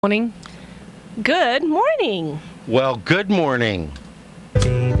Morning. Good morning. Well, good morning.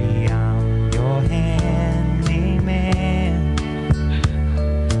 Baby, I'm your handyman.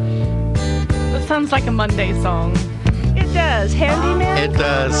 That sounds like a Monday song. It does. Handyman? It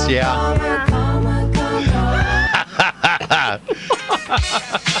does, yeah.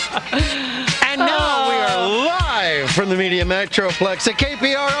 And now we are live from the Media Metroplex at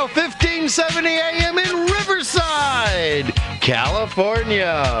KPRO 1570 AM in Riverside,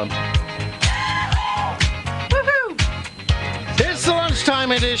 California. It's the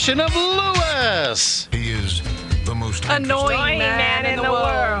lunchtime edition of Lewis. He is the most Annoying man in the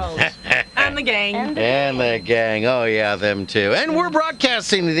world. And the gang. And the gang. Oh, yeah, them too. And we're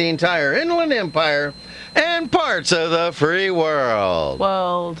broadcasting to the entire Inland Empire and parts of the free world.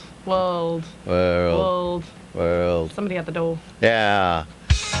 World. Somebody at the door. Yeah.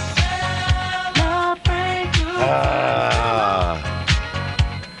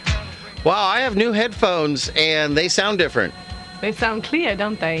 Wow, I have new headphones and they sound different. They sound clear,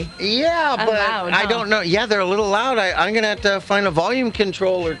 don't they? Yeah, And but loud, I huh? don't know. Yeah, they're a little loud. I'm going to have to find a volume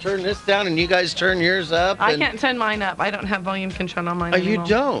control or turn this down and you guys turn yours up. I and... can't turn mine up. I don't have volume control on mine Oh, anymore. you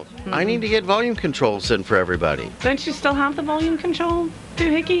don't? I need to get volume controls in for everybody. Don't you still have the volume control,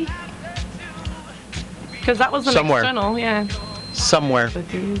 Doohickey? Because that was an Somewhere. external, yeah. Somewhere. But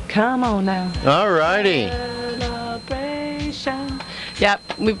come on now. All righty. Celebration.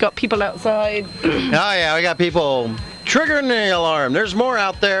 Yep, we've got people outside. Oh, yeah, we got people triggering the alarm. There's more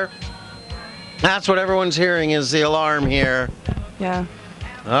out there. That's what everyone's hearing is the alarm here. Yeah,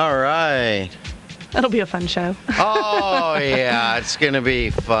 All right. that'll be a fun show. Oh, yeah, it's going to be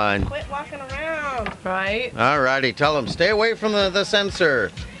fun. Quit walking around. Right? All righty, tell them, stay away from the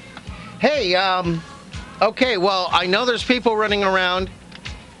sensor. Hey, okay, well, I know there's people running around.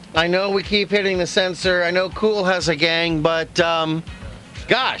 I know we keep hitting the sensor. I know Cool has a gang, but,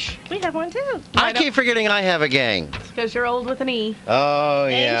 gosh, We have one too. I keep forgetting I have a gang. Because you're old with an E. Oh,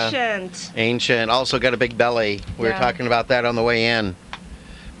 yeah. Ancient. Ancient. Also got a big belly. We were Yeah. talking about that on the way in.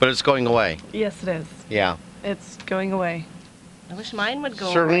 But it's going away. Yes, it is. Yeah. It's going away. I wish mine would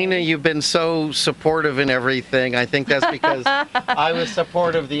go Serena, away. you've been so supportive in everything. I think that's because I was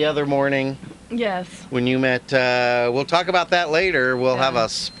supportive the other morning Yes. when you met. We'll talk about that later. We'll have Yeah. a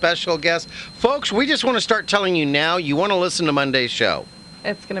special guest. Folks, we just want to start telling you now, you want to listen to Monday's show.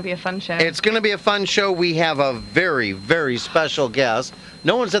 It's going to be a fun show. It's going to be a fun show. We have a very, very special guest.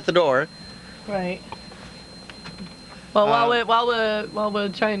 No one's at the door. right. Well, while we're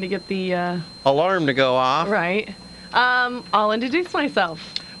trying to get the Alarm to go off. right, I'll introduce myself.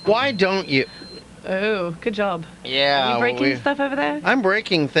 Why don't you? Oh, good job. Yeah. Are you breaking stuff over there? I'm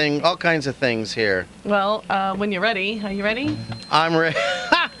breaking all kinds of things here. Well, when you're ready, are you ready? I'm ready.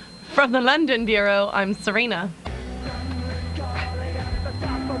 From the London Bureau, I'm Serena.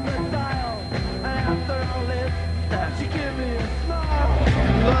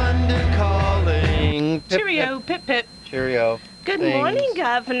 London calling. Pip, Cheerio, pip pip. Cheerio. Good Things. morning,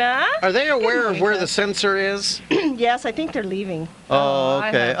 Governor. Are they aware of morning, where the Gov. sensor is? Yes, I think they're leaving. Oh, I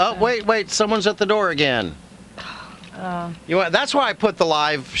okay. hope Oh, so. wait. Someone's at the door again. That's why I put the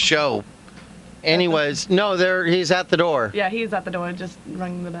live show. Anyways, no, he's at the door. Yeah, he's at the door. Just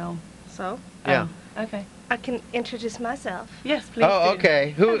rang the bell. So, Yeah. Oh, okay. I can introduce myself. Yes, please. Oh, do.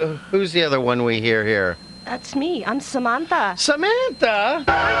 okay. Who's the other one we hear here? That's me. I'm Samantha. Samantha.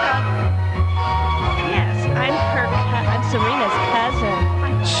 Yes, I'm Serena's cousin.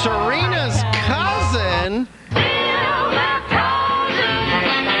 Serena's cousin.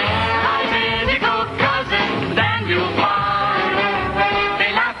 Identical cousins, then you'll find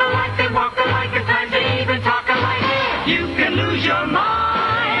they laugh alike, they walk alike, at times they even talk alike. You can lose your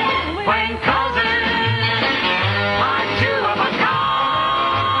mind when cousins are two of a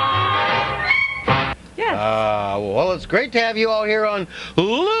kind. Yes. Well, it's great to have you all here on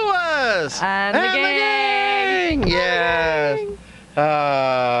Lewis And the gang. Yes.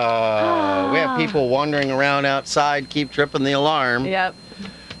 We have people wandering around outside, keep tripping the alarm. Yep.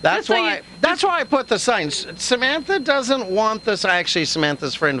 That's Just so why. you- That's why I put the signs. Samantha doesn't want this. Actually,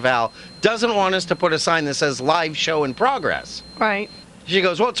 Samantha's friend Val doesn't want us to put a sign that says "Live Show in Progress." Right. She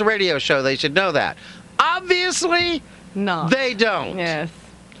goes, "Well, it's a radio show. They should know that." Obviously, No. they don't. Yes.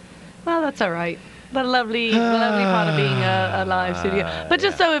 Well, that's all right. The lovely part of being a live studio. But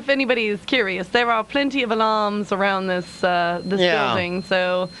just so if anybody is curious, there are plenty of alarms around this Yeah. building.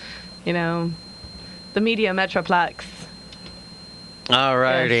 So, you know, the Media Metroplex. All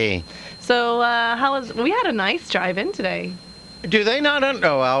righty. So, we had a nice drive-in today. Do they not?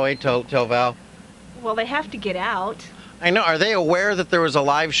 I'll wait till Val. Well, they have to get out. I know. Are they aware that there was a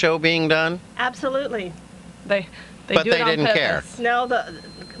live show being done? Absolutely. They But do it they on didn't care. purpose. No,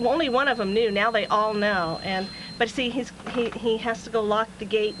 only one of them knew. Now they all know. But see, he has to go lock the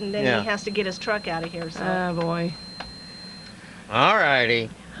gate, and then Yeah. he has to get his truck out of here. So Oh boy. All righty.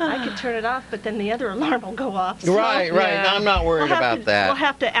 I could turn it off, but then the other alarm will go off. So Right. Yeah. I'm not worried about We'll that.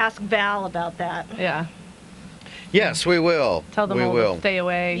 have to ask Val about that. Yeah. Yes, we will. Tell them we all will. to stay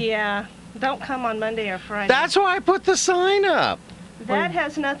away. Yeah, don't come on Monday or Friday. That's why I put the sign up. That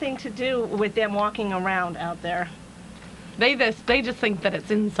has nothing to do with them walking around out there. They just think that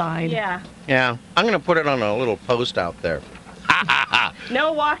it's inside. Yeah, Yeah. I'm going to put it on a little post out there.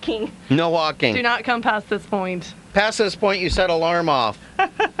 no walking. No walking. Do not come past this point. Past this point, you set alarm off.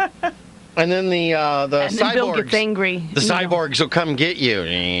 And then the And then Bill gets cyborgs. angry. The You know. cyborgs will come get you.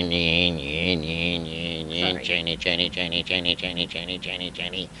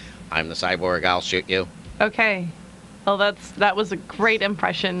 Jenny. I'm the cyborg. I'll shoot you. Okay. Well, that was a great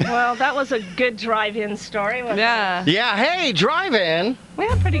impression. Well, that was a good drive-in story. Wasn't Yeah. Yeah. Hey, drive in. We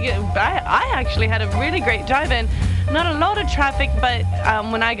had pretty good. I actually had a really great drive-in. Not a lot of traffic, but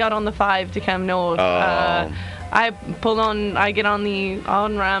when I got on the 5 to come north, Oh. I pulled on. I get on the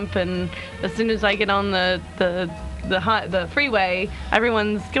on-ramp, and as soon as I get on the freeway,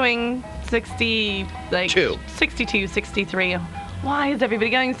 everyone's going 60, like Two. 62, 63. Why is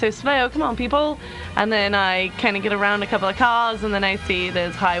everybody going so slow? Come on, people. And then I kind of get around a couple of cars, and then I see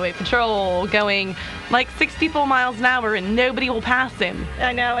there's highway patrol going like 64 miles an hour, and nobody will pass him. it?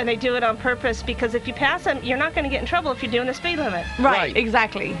 I know, and they do it on purpose because if you pass them, you're not going to get in trouble if you're doing the speed limit. Right.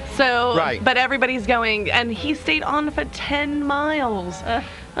 Exactly. So, Right. but everybody's going, and he stayed on for 10 miles.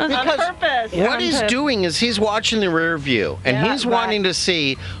 On Because- purpose. Yeah. What he's purpose. doing is he's watching the rear view, and Yeah, he's right. wanting to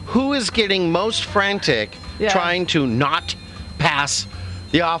see who is getting most frantic, Yeah. trying to not pass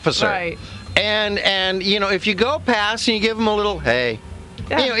the officer. Right. And you know, if you go past and you give him a little hey,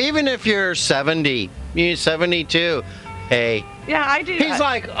 Yeah. you know, even if you're 70, you're 72, hey. Yeah, I do. He's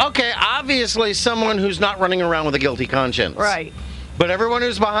like, okay, obviously someone who's not running around with a guilty conscience. Right. But everyone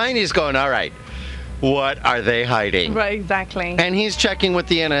who's behind, he's going, all right, what are they hiding? Right, exactly. And he's checking with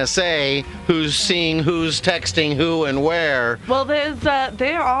the NSA, who's seeing who's texting who and where. Well,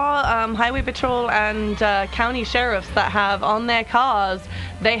 there are highway patrol and county sheriffs that have on their cars.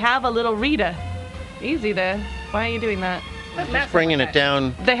 They have a little reader. Easy there. Why are you doing that? Just bringing it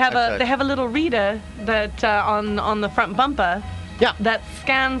down. They have That's a little reader that on the front bumper. Yeah. That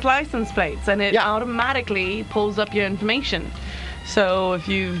scans license plates, and it Yeah. automatically pulls up your information. So if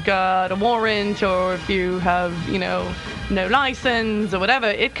you've got a warrant, or if you have, no license or whatever,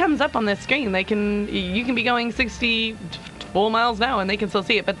 it comes up on their screen. You can be going 64 miles an hour and they can still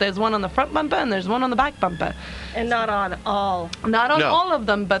see it. But there's one on the front bumper and there's one on the back bumper. And not on all. Not on No. all of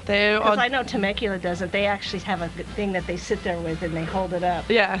them, but there Because are. I know Temecula doesn't. They actually have a thing that they sit there with and they hold it up.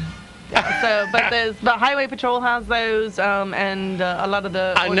 Yeah. So, but highway patrol has those, and a lot of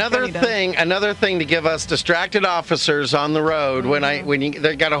the Orange Another County does. another thing to give us distracted officers on the road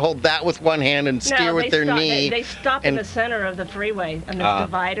they got to hold that with one hand and steer No, with they their stop, knee. They stop in and- the center of the freeway, on the Ah.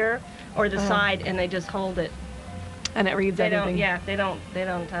 divider or the side, and they just hold it. And it reads They everything. don't. Yeah, they don't. They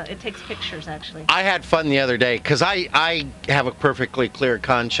don't. It takes pictures actually. I had fun the other day because I have a perfectly clear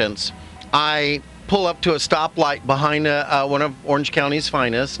conscience. I pull up to a stoplight behind one of Orange County's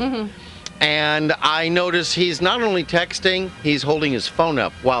finest. And I notice he's not only texting, he's holding his phone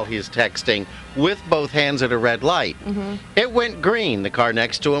up while he's texting with both hands at a red light. It went green. The car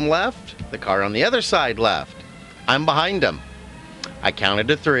next to him left. The car on the other side left. I'm behind him. I counted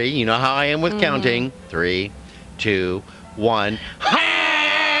to 3. You know how I am with counting. 3, 2, 1.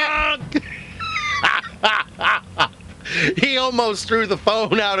 He almost threw the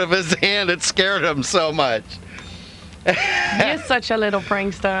phone out of his hand. It scared him so much. You're such a little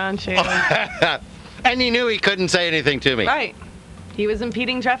prankster, aren't you? And he knew he couldn't say anything to me. Right. He was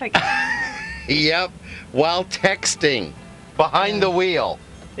impeding traffic. Yep. While texting behind the wheel.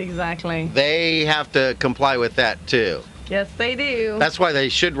 Exactly. They have to comply with that too. Yes, they do. That's why they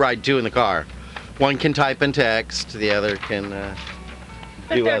should ride 2 in the car. One can type and text. The other can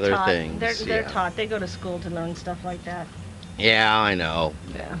But do they're other taught. things. They're yeah. taught. They go to school to learn stuff like that. Yeah, I know.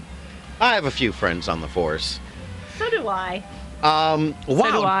 Yeah. I have a few friends on the force. So do I. Wow,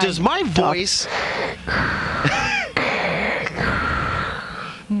 do I. does my voice...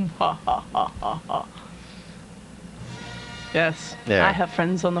 Yes. There. I have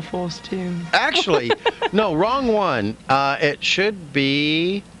friends on the force too. Actually, no, wrong one. It should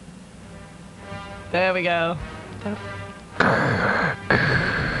be... There we go.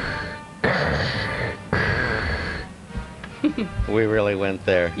 We really went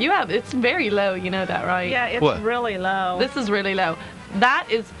there. You have. It's very low. You know that, right? Yeah, it's What? really low. This is really low. That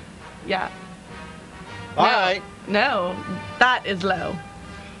is. Yeah. All No. right. No, that is low.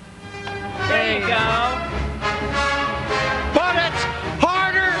 There you go. But it's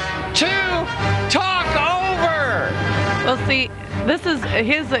harder to talk over. Well, see,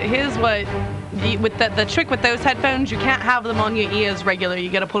 here's what with the trick with those headphones. You can't have them on your ears regular. You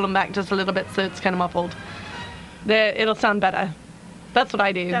got to pull them back just a little bit so it's kind of muffled. It'll sound better. That's what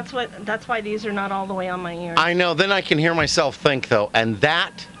I do. That's why these are not all the way on my ears. I know. Then I can hear myself think, though, and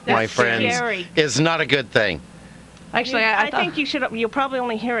that, my That's friends, scary. is not a good thing. Actually, I thought- think you'll probably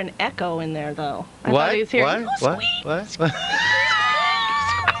only hear an echo in there, though. I thought he was hearing, What?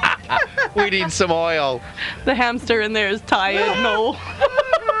 We need some oil. the hamster in there is tired. No.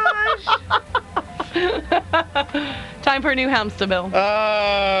 Time for a new hamster, Bill.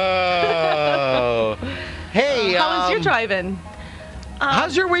 Oh. Hey, How was your driving?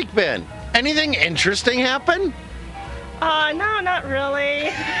 how's your week been? Anything interesting happen? No, not really.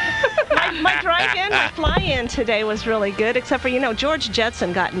 my drive-in, my fly-in today was really good, except for, George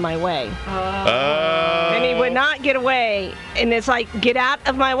Jetson got in my way. And he would not get away. And it's like, get out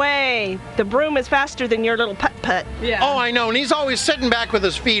of my way. The broom is faster than your little putt-putt. Yeah. Oh, I know, and he's always sitting back with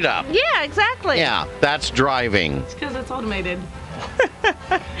his feet up. Yeah, exactly. Yeah, that's driving. It's because it's automated.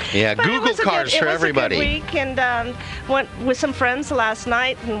 Yeah, But it Google was a cars good- for it was everybody. a good week, and went with some friends last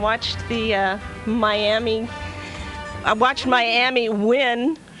night and watched the Miami. I watched Miami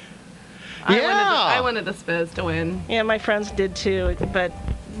win. Yeah. I wanted the Spurs to win. Yeah, my friends did too, but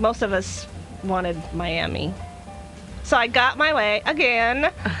most of us wanted Miami. So I got my way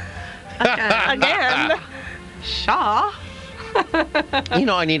again. Again. Shaw.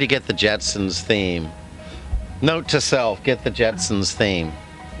 I need to get the Jetsons theme. Note to self, get the Jetsons theme.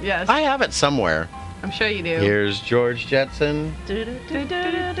 Yes, I have it somewhere. I'm sure you do. Here's George Jetson. So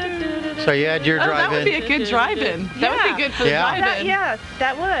you had your Oh, that drive-in. would be a good drive-in. That would Yeah. be good for the Yeah. drive-in.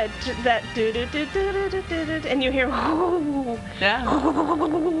 That would. That and you hear. Yeah.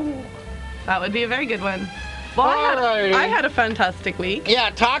 That would be a very good one. Well, Alrighty. I had a fantastic week. Yeah,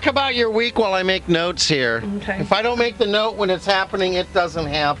 talk about your week while I make notes here. Okay. If I don't make the note when it's happening, it doesn't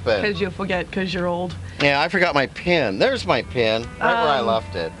happen. Because you'll forget because you're old. Yeah, I forgot my pen. There's my pen, right where I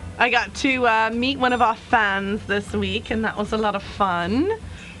left it. I got to meet one of our fans this week, and that was a lot of fun.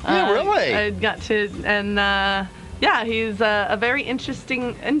 Yeah, really? I got to, and yeah, he's a very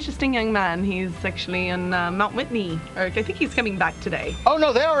interesting young man. He's actually in Mount Whitney, or I think he's coming back today. Oh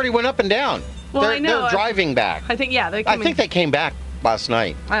no, they already went up and down. Well, they're, I know. They're driving back. I think, yeah, they're I coming. think they came back last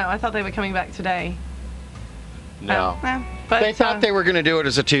night. I thought they were coming back today. No. But They thought they were going to do it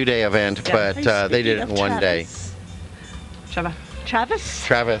as a 2-day event, Yeah. but they did it in one day. Trevor. Travis,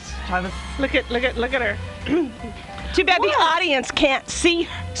 Travis. look at her. Too bad the audience can't see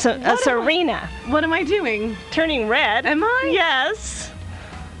Serena What am I doing? turning red. Am I? Yes.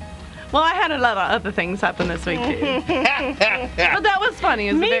 Well, I had a lot of other things happen this week too. But that was funny.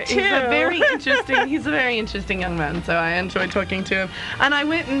 He's Me He's a too. very interesting. He's a very interesting young man. So I enjoyed talking to him. And I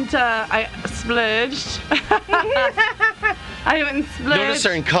went and I splurged. I went and splurged. Notice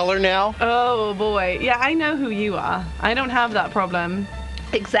they're in color now. Oh boy, yeah, I know who you are. I don't have that problem.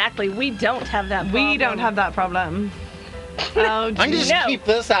 Exactly. We don't have that problem. We don't have that problem. Oh, I can geez. just keep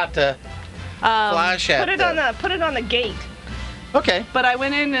this out to flash at. Put it on the gate. Okay. But I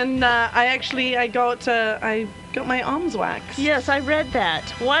went in and I got my arms waxed. Yes, I read that.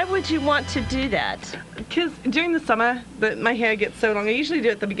 Why would you want to do that? Because during the summer, my hair gets so long. I usually do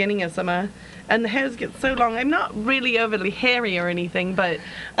it at the beginning of summer, and the hairs get so long. I'm not really overly hairy or anything, but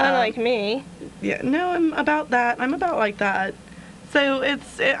Unlike me. yeah, no, I'm about that. I'm about like that. So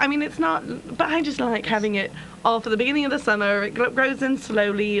it's not. But I just like having it all for the beginning of the summer. It grows in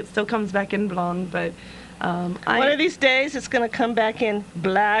slowly. It still comes back in blonde, but One of these days, it's going to come back in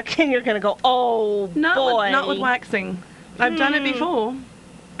black, and you're going to go, oh, boy. Not with waxing. I've done it before.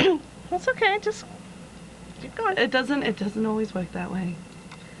 That's okay. Just keep going. It doesn't always work that way.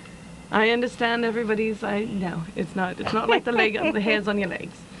 I understand everybody's. No, it's not. It's not like the hairs on your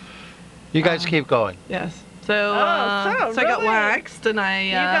legs. You guys keep going. Yes. So, so I got really? waxed and I.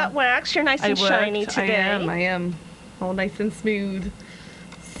 You got waxed. You're nice I and worked. shiny today. I am. All nice and smooth.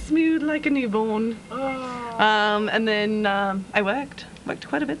 Smooth like a newborn. And then I worked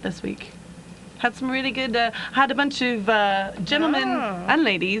quite a bit this week. Had some really good. Had a bunch of gentlemen and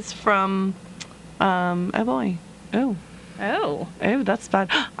ladies from. Oh boy. Oh, that's bad.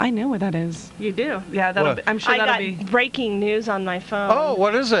 I know where that is. You do. Yeah, What? I'm sure I that'll got be. breaking news on my phone. Oh,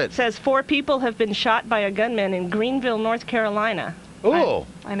 what is it? It says 4 people have been shot by a gunman in Greenville, North Carolina. Oh.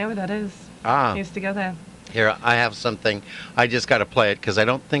 I know where that is. I used to go there. Here, I have something. I just got to play it because I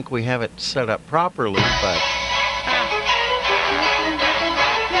don't think we have it set up properly, but.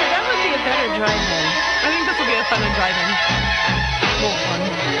 Yeah, that would be a better drive-in. I think this will be a fun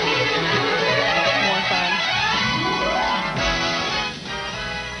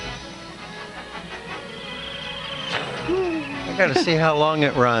Gotta see how long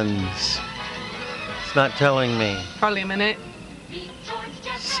it runs. It's not telling me. Probably a minute.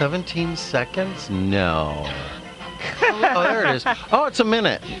 17 seconds? No. Oh, there it is. Oh, it's a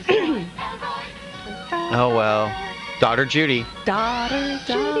minute. Oh, well. Daughter Judy. Daughter,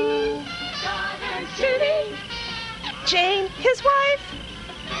 Judy. Judy. Jane, his wife.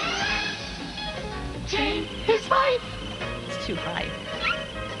 Jane, his wife. It's too high.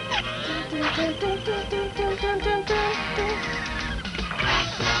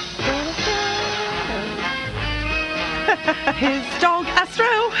 His dog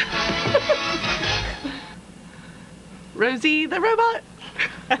Astro. Rosie the robot.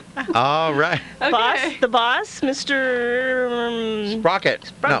 All right. Okay. Boss, the boss, Mr. Sprocket.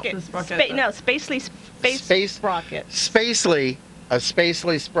 Sprocket. No. Sprocket. Space Sprocket. Spacely.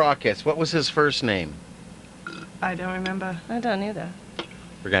 Spacely Sprockets. What was his first name? I don't remember. I don't either.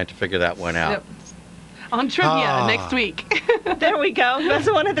 We're going to have to figure that one out. Yep. On trivia Ah. next week. There we go. That's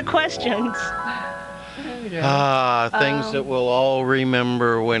one of the questions. Things that we'll all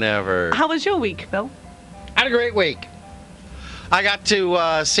remember whenever. How was your week, Bill? Had a great week. I got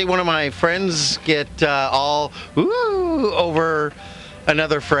to see one of my friends get all over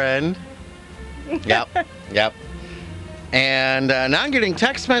another friend. Yep. And now I'm getting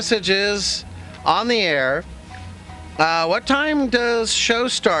text messages on the air. What time does show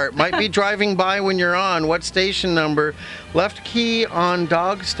start? Might be driving by when you're on. What station number? Left key on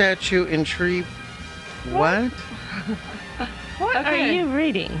dog statue in tree. What? What are Okay. you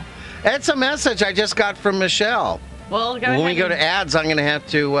reading? It's a message I just got from Michelle. Well, go When ahead we go and to ads, I'm going to have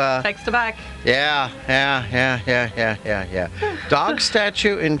to... text her back. Yeah. Dog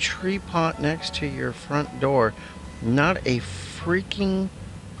statue and tree pot next to your front door. Not a freaking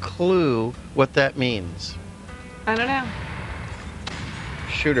clue what that means. I don't know.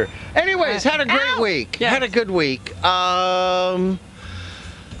 Shooter. Anyways, had a great week. Yes. Had a good week.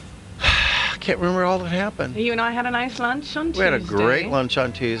 Can't remember all that happened. You and I had a nice lunch on We Tuesday. had a great lunch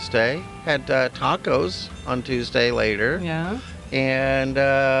on Tuesday. Had tacos on Tuesday later. Yeah. And,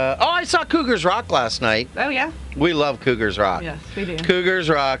 I saw Cougars Rock last night. Oh, yeah? We love Cougars Rock. Yes, we do. Cougars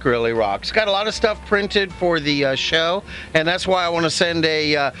Rock really rocks. Got a lot of stuff printed for the show, and that's why I want to send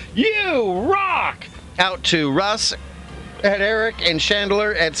a You Rock out to Russ at Eric and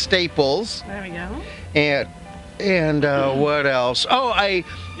Chandler at Staples. There we go. And what else? Oh, a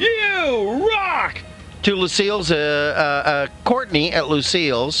You Rock to Lucille's, Courtney at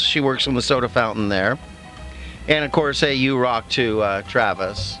Lucille's. She works in the soda fountain there. And of course, a You Rock to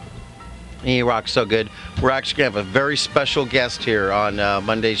Travis. He rocks so good. We're actually going to have a very special guest here on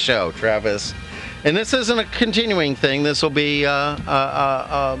Monday's show, Travis. And this isn't a continuing thing. This will be an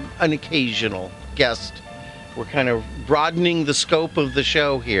occasional guest. We're kind of broadening the scope of the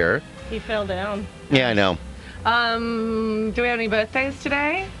show here. He fell down. Yeah, I know. Do we have any birthdays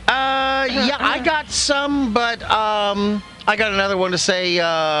today? Yeah, I got some, but I got another one to say.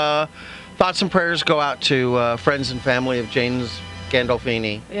 Thoughts and prayers go out to friends and family of James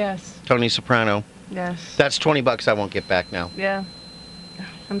Gandolfini, Yes. Tony Soprano. Yes. That's $20 I won't get back now. Yeah.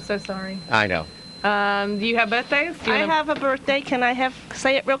 I'm so sorry. I know. Do you have birthdays? Do you I wanna- have a birthday. Can I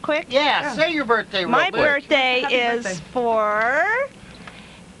say it real quick? Yeah, say your birthday real My quick. birthday Happy is birthday. for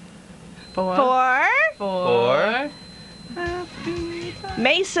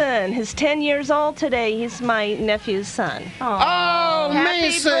Mason. He's 10 years old today. He's my nephew's son. Oh, Happy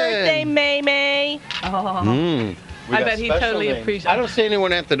Mason! birthday, May. Oh. Mm, we I got bet he special totally names. appreciates- I don't see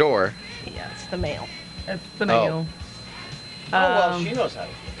anyone at the door. Yeah, it's the mail. It's the mail. knows how to.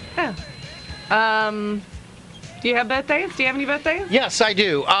 Yeah. Do you have birthdays? Do you have any birthdays? Yes, I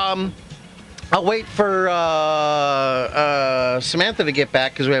do. I'll wait for Samantha to get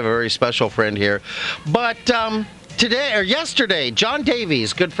back because we have a very special friend here. But yesterday, John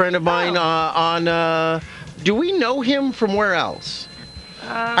Davies, good friend of mine, do we know him from where else?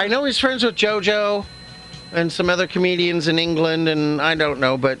 I know he's friends with JoJo and some other comedians in England, and I don't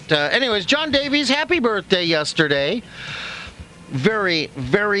know. But anyways, John Davies, happy birthday yesterday. Very,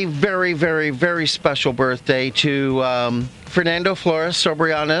 very, very, very, very special birthday to Fernando Flores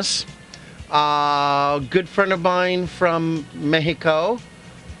Sobrianes, good friend of mine from Mexico.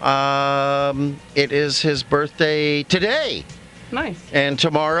 It is his birthday today, Nice. and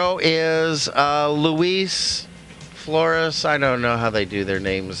tomorrow is Luis Flores. I don't know how they do their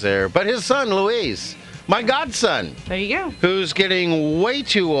names there, but his son, Luis, my godson, There you go. who's getting way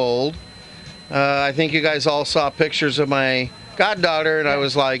too old. I think you guys all saw pictures of my goddaughter, and I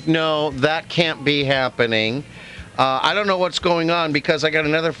was like, no, that can't be happening. I don't know what's going on because I got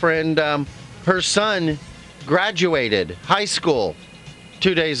another friend, her son graduated high school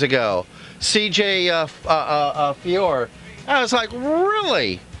 2 days ago. CJ Fior I was like,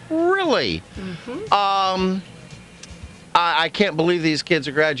 really? Really? I can't believe these kids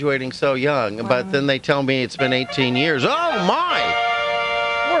are graduating so young. Wow. But then they tell me it's been 18 years. Oh, my!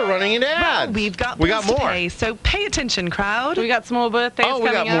 We're running an ad. Well, we got more. To pay, so pay attention, crowd. We got some more birthdays coming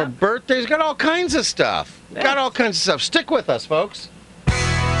up. Oh, we got more birthdays. Got all kinds of stuff. Yes. Got all kinds of stuff. Stick with us, folks.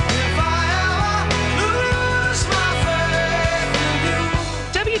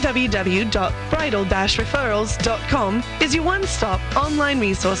 www.bridal-referrals.com is your one-stop online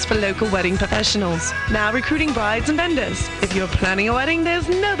resource for local wedding professionals. Now recruiting brides and vendors. If you're planning a wedding, there's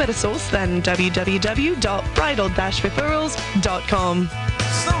no better source than www.bridal-referrals.com.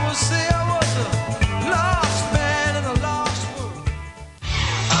 Someone say I was a lost man in a lost world.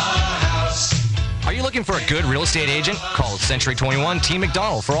 Are you looking for a good real estate agent? Call Century 21 T.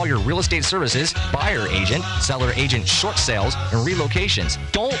 McDonald for all your real estate services, buyer agent, seller agent, short sales, and relocations.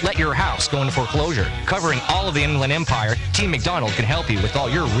 Don't let your house go into foreclosure. Covering all of the Inland Empire, T. McDonald can help you with all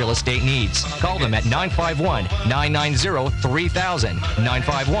your real estate needs. Call them at 951-990-3000,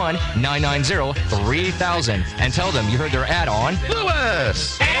 951-990-3000, and tell them you heard their ad on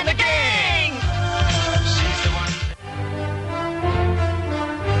Lewis and the Gang!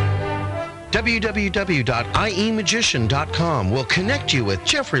 www.iemagician.com will connect you with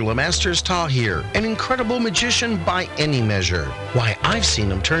Jeffrey Lemasters Tahir, an incredible magician by any measure. Why, I've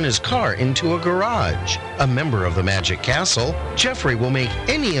seen him turn his car into a garage. A member of the Magic Castle, Jeffrey will make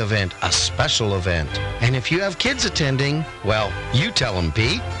any event a special event. And if you have kids attending, well, you tell them,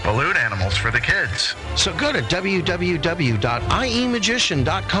 Pete. Balloon animals for the kids. So go to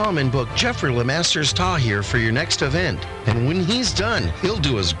www.iemagician.com and book Jeffrey Lemasters Tahir for your next event. And when he's done, he'll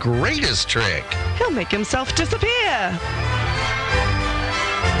do his greatest trick. He'll make himself disappear.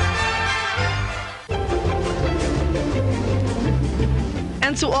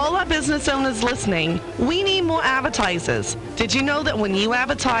 And to all our business owners listening, we need more advertisers. Did you know that when you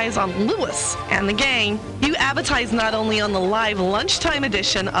advertise on Lewis and the Gang, you advertise not only on the live lunchtime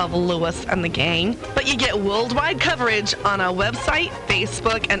edition of Lewis and the Gang, but you get worldwide coverage on our website,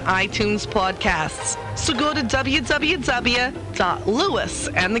 Facebook, and iTunes podcasts. So go to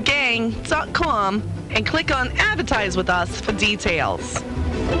www.lewisandthegang.com and click on Advertise with Us for details.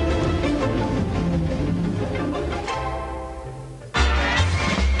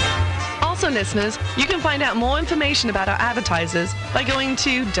 Also, listeners, you can find out more information about our advertisers by going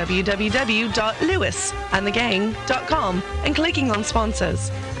to www.lewisandthegang.com and clicking on sponsors.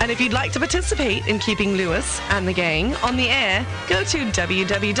 And if you'd like to participate in keeping Lewis and the Gang on the air, go to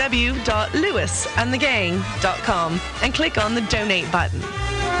www.lewisandthegang.com and click on the donate button.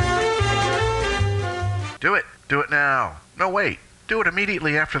 Do it. Do it now. No, wait. Do it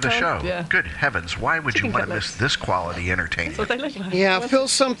immediately after the show. Yeah. Good heavens, why would you want to miss this quality entertainment? That's what they look like. Yeah, fill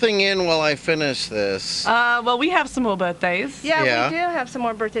something in while I finish this. Well, we have some more birthdays. Yeah, Yeah. we do have some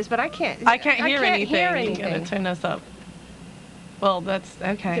more birthdays, but I can't I can't hear anything. Hear You anything. gotta turn this up. Well, that's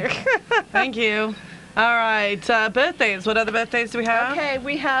okay. Thank you. All right, birthdays. What other birthdays do we have? Okay,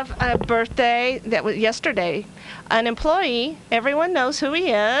 we have a birthday that was yesterday. An employee, everyone knows who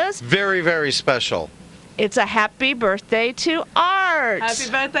he is. Very, very special. It's a happy birthday to Art. Happy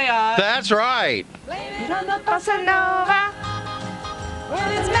birthday, Art. That's right. Bossa Nova.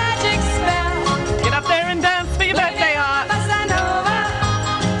 Well, it's magic spell. Get up there and dance for your birthday, Art. Bossa Nova,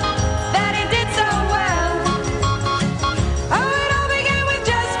 that he did so well. Oh, it all began with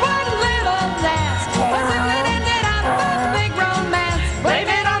just one little dance. But soon it ended up a big romance. Blame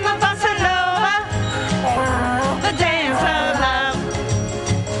it on the Bossa Nova. The dance of love.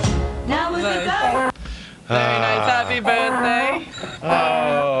 Now with the go. Very nice. Happy birthday. Oh,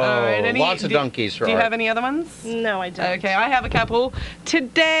 All right. lots of donkeys for Do you Art. have any other ones? No, I don't. Okay, I have a couple.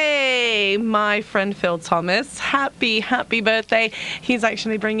 Today, my friend Phil Thomas, happy birthday. He's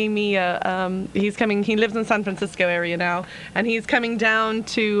actually bringing me he's coming, he lives in San Francisco area now, and he's coming down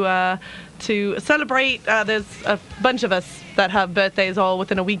to celebrate. There's a bunch of us that have birthdays all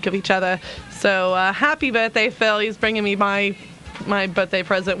within a week of each other. So, happy birthday, Phil. He's bringing me my birthday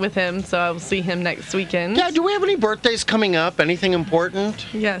present with him, so I'll see him next weekend. Yeah, do we have any birthdays coming up? Anything important?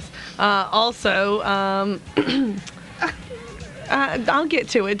 Yes. Also, I'll get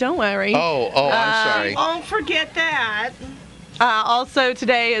to it. Don't worry. Oh, I'm sorry. Don't forget that. Also,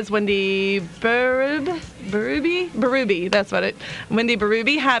 today is Wendy Berube. That's what it. Wendy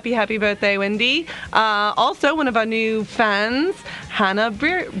Berube. Happy birthday, Wendy. Also, one of our new fans, Hannah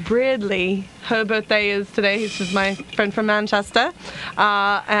Bradley. Her birthday is today. She's my friend from Manchester.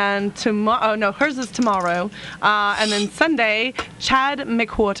 And tomorrow, oh no, hers is tomorrow. And then Sunday, Chad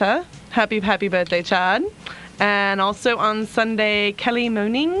McWhorter. Happy birthday, Chad. And also on Sunday, Kelly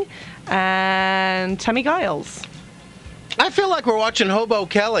Moaning and Tammy Giles. I feel like we're watching Hobo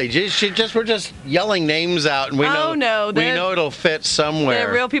Kelly. We're just yelling names out, and we know it'll fit somewhere.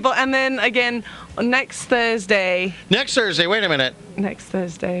 They're real people. And then again, next Thursday. Next Thursday. Wait a minute. Next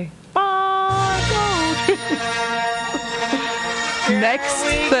Thursday. Next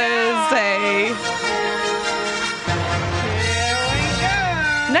Thursday.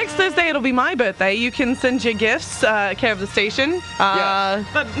 Next Thursday, it'll be my birthday. You can send your gifts, care of the station. Yes.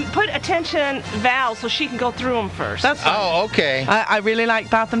 But put attention, Val, so she can go through them first. That's fine. Oh, okay. I really like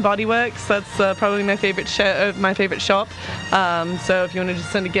Bath and Body Works. That's probably my favorite shop. So if you want to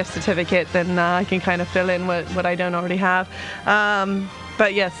just send a gift certificate, then I can kind of fill in what I don't already have.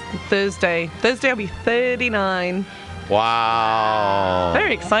 But yes, Thursday. Thursday I'll be 39. Wow.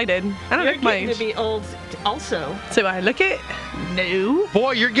 Very excited. I don't You're look my getting age. to be old also. Do I look it? No.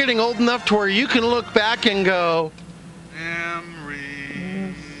 Boy, you're getting old enough to where you can look back and go,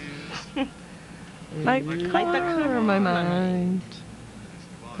 Like the color of my mind.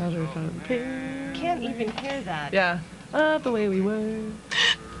 Can't even hear that. Yeah. The way we were.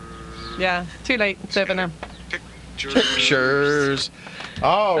 Yeah. Too late. It's over now. pictures.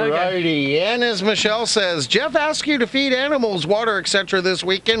 All righty. And as Michelle says, Jeff asked you to feed animals water, etc. this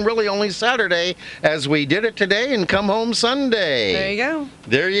weekend, really only Saturday, as we did it today and come home Sunday. There you go.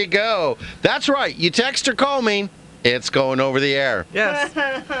 There you go. That's right. You text or call me, it's going over the air. Yes.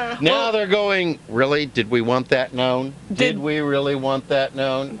 Now they're going, really? Did we want that known? Did we really want that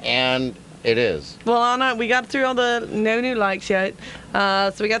known? And it is. Well, Anna, we got through all the no new likes yet.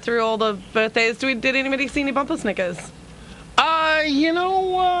 So we got through all the birthdays. Did anybody see any bumper Snickers?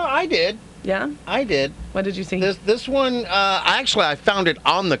 I did. Yeah? I did. What did you see? This one, actually, I found it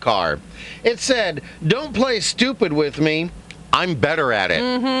on the car. It said, "Don't play stupid with me. I'm better at it."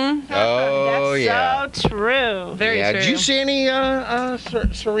 Mm-hmm. Oh, That's yeah. so true. Very true. Did you see any,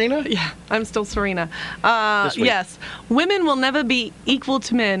 Serena? Yeah, I'm still Serena. This week. Yes. Women will never be equal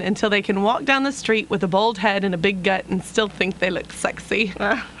to men until they can walk down the street with a bald head and a big gut and still think they look sexy.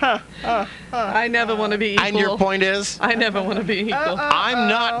 I never want to be equal. And your point is? I never want to be equal. I'm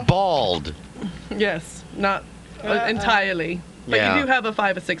not bald. Yes, not entirely. But Yeah. you do have a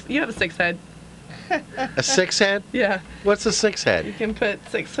 5 or 6. You have a 6 head. A 6 head? Yeah. What's a 6 You head? can put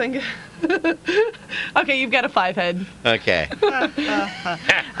 6 finger. Okay, you've got a 5 head. Okay.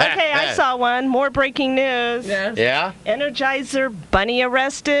 Okay, I saw one. More breaking news. Yes. Yeah? Energizer Bunny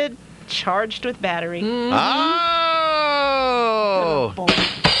arrested, charged with battery. Oh!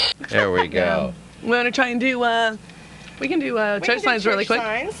 There we go. We want to try and do, we can do We can church do signs really church quick.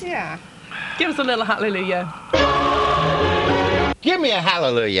 Signs, yeah. Give us a little hallelujah. Give me a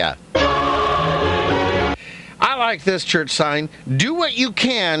hallelujah. I like this church sign. Do what you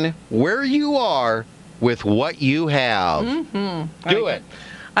can where you are with what you have. Mm-hmm. Do it.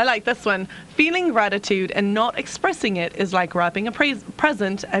 I like this one. Feeling gratitude and not expressing it is like wrapping a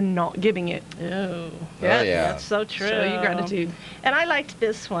present and not giving it. Oh, yeah. That's so true. Show your gratitude. And I liked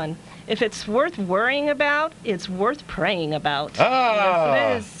this one. If it's worth worrying about, it's worth praying about. Ah.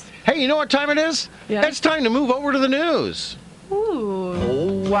 Yes, it is. Hey, you know what time it is? Yeah. It's time to move over to the news. Ooh.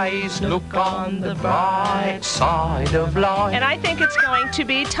 Always look on the bright side of life. And I think it's going to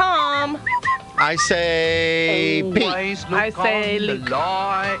be Tom. I say Pete. Always look I say on the Luke.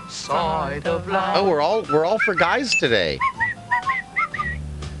 light side of life. Oh, we're all for guys today.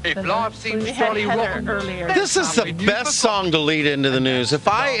 If life seems We had jolly Heather rotten, earlier. This is the best song to lead into the news.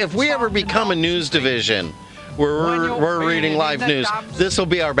 If we ever become a news division where we're reading live news, this will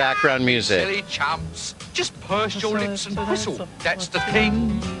be our background music. silly chumps, just purse your lips and whistle. That's the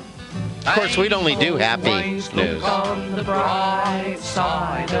thing. Of course, we'd only do happy Always look news. on the bright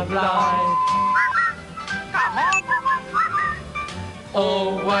side of life.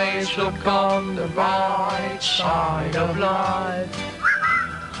 Always look on the right side of life.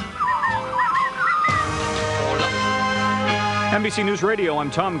 NBC News Radio, I'm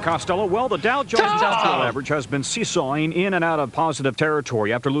Tom Costello. Well, the Dow Jones Industrial Average has been seesawing in and out of positive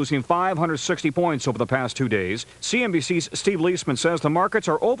territory after losing 560 points over the past 2 days. CNBC's Steve Leisman says the markets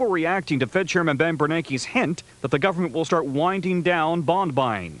are overreacting to Fed Chairman Ben Bernanke's hint that the government will start winding down bond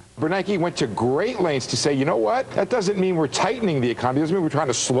buying. Bernanke went to great lengths to say, you know what? That doesn't mean we're tightening the economy. It doesn't mean we're trying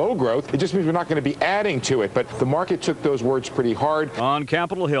to slow growth. It just means we're not going to be adding to it. But the market took those words pretty hard. On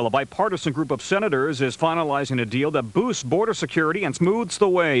Capitol Hill, a bipartisan group of senators is finalizing a deal that boosts border security and smooths the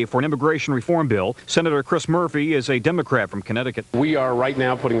way for an immigration reform bill. Senator Chris Murphy is a Democrat from Connecticut. We are right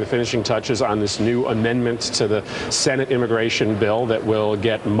now putting the finishing touches on this new amendment to the Senate immigration bill that will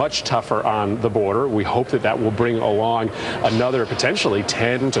get much tougher on the border. We hope that that will bring along another potentially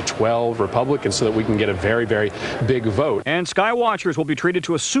 10 to 12 Republicans so that we can get a very, very big vote. And sky watchers will be treated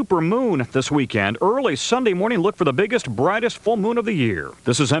to a super moon this weekend. Early Sunday morning, look for the biggest, brightest full moon of the year.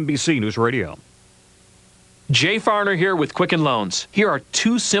 This is NBC News Radio. Jay Farner here with Quicken Loans. Here are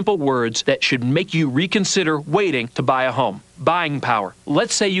 2 simple words that should make you reconsider waiting to buy a home. Buying power.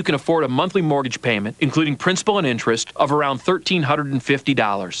 Let's say you can afford a monthly mortgage payment, including principal and interest, of around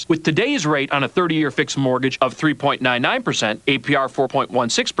 $1,350. With today's rate on a 30-year fixed mortgage of 3.99%, APR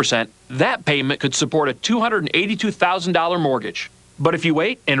 4.16%, that payment could support a $282,000 mortgage. But if you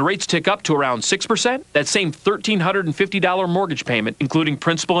wait and rates tick up to around 6%, that same $1,350 mortgage payment, including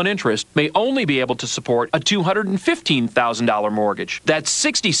principal and interest, may only be able to support a $215,000 mortgage. That's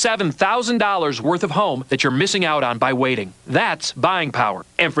 $67,000 worth of home that you're missing out on by waiting. That's buying power.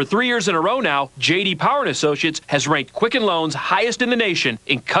 And for 3 years in a row now, J.D. Power & Associates has ranked Quicken Loans highest in the nation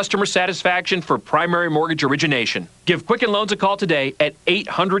in customer satisfaction for primary mortgage origination. Give Quicken Loans a call today at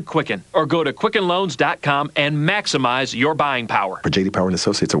 800-QUICKEN or go to QuickenLoans.com and maximize your buying power. For J.D. Power &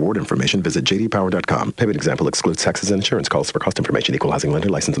 Associates award information, visit jdpower.com. Payment example excludes taxes and insurance calls. For cost information, equal housing lender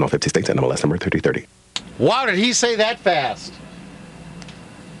license in all 50 states and MLS number 3030. Wow, did he say that fast?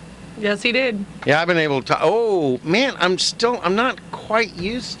 Yes, he did. Yeah, I've been able to. Oh, man, I'm not quite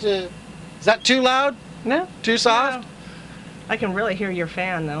used to. Is that too loud? No. Too soft? No. I can really hear your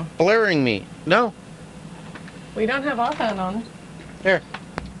fan, though. Blaring me. No. We don't have our fan on. Here.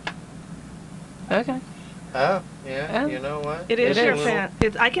 Okay. Oh, yeah. You know what? It is your fan.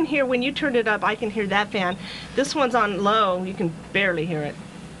 I can hear when you turn it up. I can hear that fan. This one's on low. You can barely hear it.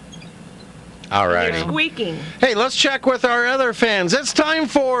 All right. It's squeaking. Hey, let's check with our other fans. It's time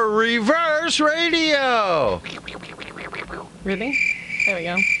for Reverse Radio. Really? There we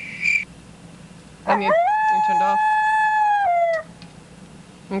go. And you turned off.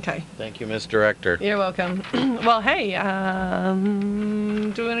 Okay. Thank you, Miss Director. You're welcome. Well, hey, do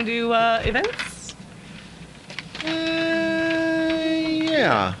we want to do events?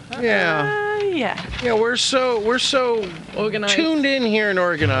 Yeah. Yeah, we're so organized, tuned in here and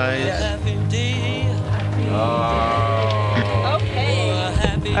organized.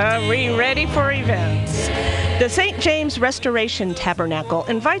 Okay. Are we ready for events? The St. James Restoration Tabernacle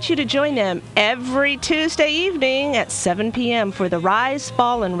invites you to join them every Tuesday evening at 7 p.m. for the Rise,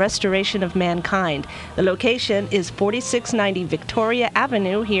 Fall, and Restoration of Mankind. The location is 4690 Victoria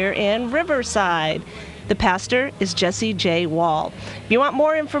Avenue here in Riverside. The pastor is Jesse J. Wall. If you want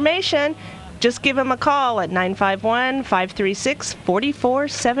more information, just give him a call at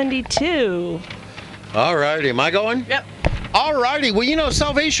 951-536-4472. All righty. Am I going? Yep. All righty. Well,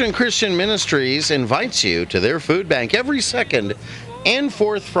 Salvation Christian Ministries invites you to their food bank every second and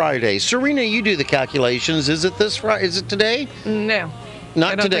fourth Friday. Serena, you do the calculations. Is it this Friday? Is it today? No.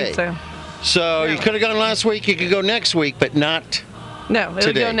 Not I don't today. think so. So you could have gone last week. You could go next week, but not No, it'll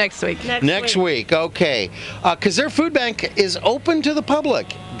today. go next week. Next week, okay. Because their food bank is open to the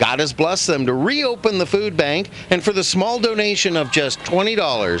public. God has blessed them to reopen the food bank, and for the small donation of just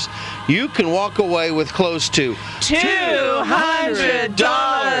 $20, you can walk away with close to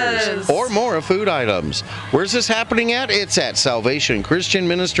 $200 or more of food items. Where's this happening at? It's at Salvation Christian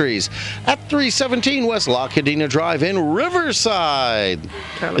Ministries at 317 West La Cadena Drive in Riverside.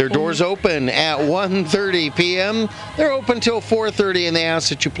 Their doors open at 1:30 p.m. They're open till 4:30, and they ask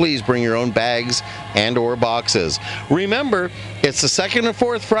that you please bring your own bags and or boxes. Remember, it's the second and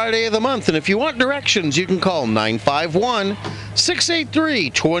fourth Friday of the month, and if you want directions, you can call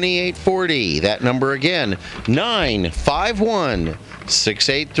 951-683-2840. That number again,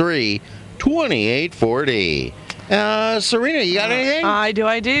 951-683-2840. Serena, you got anything? I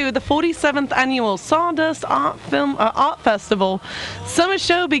do. The 47th annual Sawdust Art Festival summer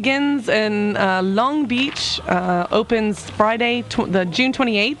show begins in Long Beach, opens Friday, the June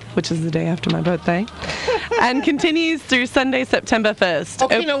 28th, which is the day after my birthday, and continues through Sunday, September 1st.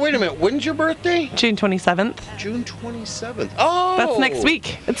 Okay, now wait a minute. When's your birthday? June 27th. June 27th. Oh! That's next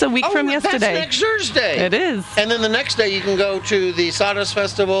week. It's a week from yesterday. That's next Thursday. It is. And then the next day you can go to the Sawdust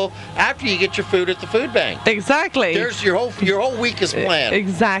Festival after you get your food at the food bank. Exactly. There's your whole week is planned.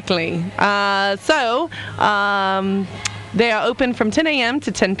 Exactly. They are open from 10 a.m.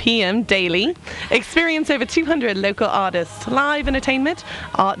 to 10 p.m. daily. Experience over 200 local artists, live entertainment,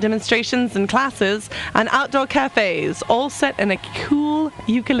 art demonstrations and classes, and outdoor cafes, all set in a cool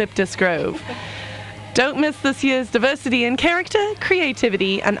eucalyptus grove. Don't miss this year's diversity in character,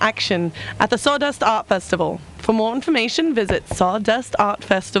 creativity, and action at the Sawdust Art Festival. For more information, visit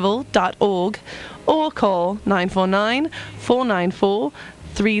sawdustartfestival.org or call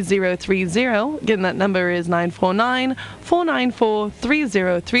 949-494-3030. Again, that number is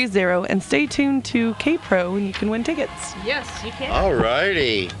 949-494-3030. And stay tuned to K-Pro and you can win tickets. Yes, you can. All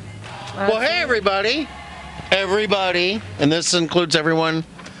righty. Well, hey, everybody. Everybody. And this includes everyone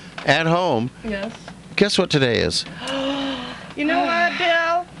at home. Yes. Guess what today is? You know what,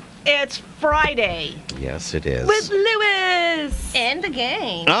 Bill? It's Friday. Yes, it is. With Lewis. And the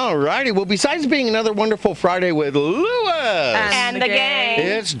gang. All righty. Well, besides being another wonderful Friday with Lewis. And the gang.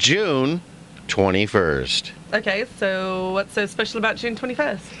 It's June 21st. Okay, so what's so special about June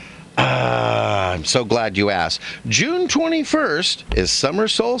 21st? I'm so glad you asked. June 21st is summer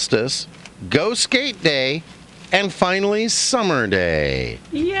solstice, Go Skate Day, and finally Summer Day.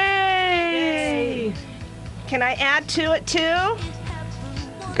 Yay! Can I add to it, too?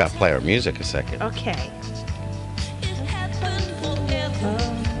 Got to play our music a second. Okay.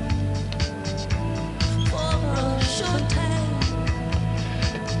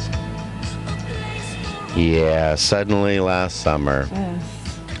 Yeah, Suddenly Last Summer. Yes.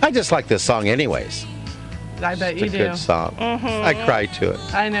 I just like this song anyways. I bet you It's a do. good song. Mhm. I cry to it.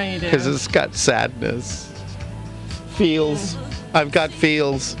 I know you do. Because it's got sadness. Feels. I've got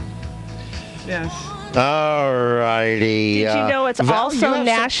feels. Yes. All righty. Did you know it's also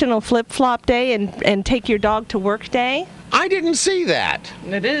National Flip-Flop Day and Take Your Dog to Work Day? I didn't see that.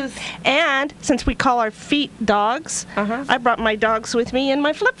 It is. And since we call our feet dogs, I brought my dogs with me in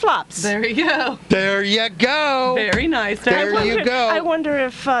my flip-flops. There you go. There you go. Very nice. There you go. I wonder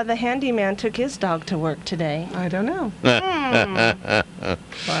if the handyman took his dog to work today. I don't know. I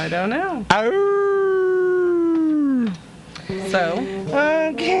don't know. So?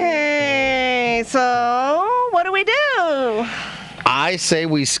 Okay, so what do we do? I say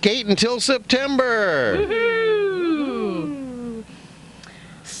we skate until September. Woohoo!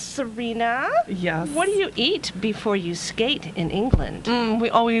 Serena? Yes. What do you eat before you skate in England? We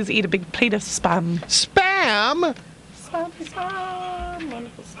always eat a big plate of spam. Spam? Spam, spam,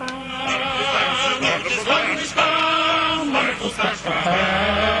 wonderful spam. Wonderful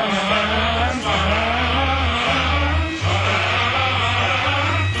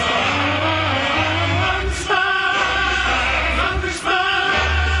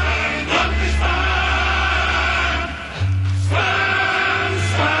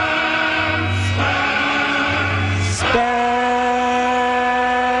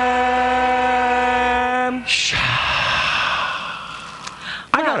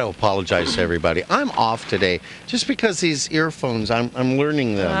I got to apologize to everybody. I'm off today just because these earphones, I'm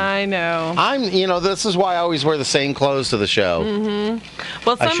learning them. I know. This is why I always wear the same clothes to the show. Mm-hmm.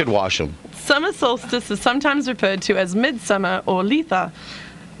 Well, I should wash them. Summer solstice is sometimes referred to as midsummer or Letha.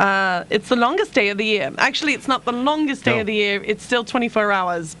 It's the longest day of the year. Actually, it's not the longest day of the year. It's still 24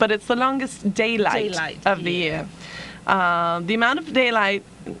 hours, but it's the longest daylight of the year. The amount of daylight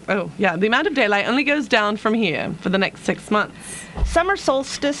only goes down from here for the next 6 months. Summer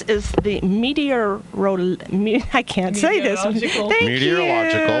solstice is the I can't say this. Thank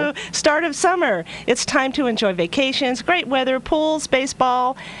Meteorological. you. Start of summer. It's time to enjoy vacations, great weather, pools,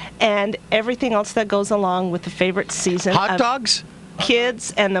 baseball, and everything else that goes along with the favorite season. Hot of dogs?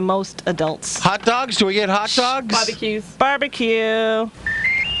 Kids and the most adults. Hot dogs? Do we get hot dogs? Barbecues. Barbecue.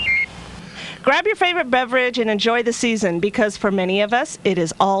 Grab your favorite beverage and enjoy the season because for many of us, it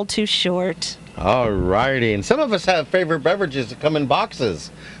is all too short. All righty. And some of us have favorite beverages that come in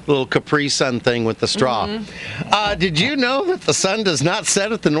boxes. Little Capri Sun thing with the straw. Did you know that the sun does not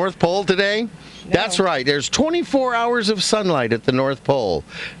set at the North Pole today? No. That's right. There's 24 hours of sunlight at the North Pole.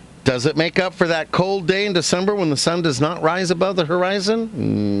 Does it make up for that cold day in December when the sun does not rise above the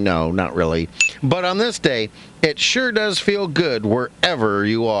horizon? No, not really. But on this day, it sure does feel good wherever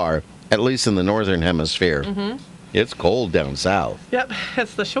you are, at least in the northern hemisphere. It's cold down south. Yep,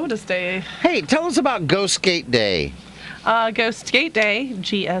 it's the shortest day. Hey, tell us about Go Skate Day. Go Skate Day,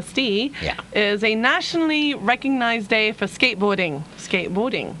 GSD, is a nationally recognized day for skateboarding.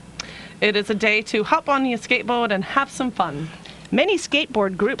 It is a day to hop on your skateboard and have some fun. Many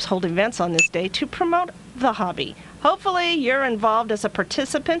skateboard groups hold events on this day to promote the hobby. Hopefully, you're involved as a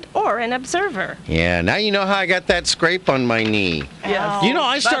participant or an observer. Yeah, now you know how I got that scrape on my knee. Yes. You know,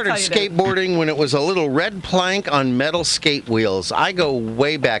 I started skateboarding when it was a little red plank on metal skate wheels. I go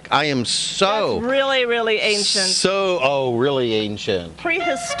way back. I am so... That's really, really ancient. Really ancient.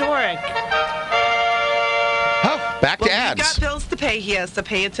 Prehistoric. Back to We ads. got bills to pay here, so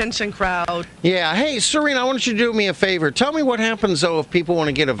pay attention, crowd. Yeah, hey, Serena, I want you to do me a favor. Tell me what happens, though, if people want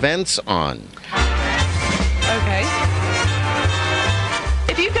to get events on. Okay.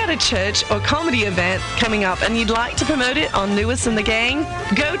 If you you've got a church or comedy event coming up and you'd like to promote it on Lewis and the Gang,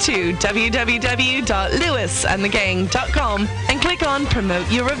 go to www.lewisandthegang.com and click on Promote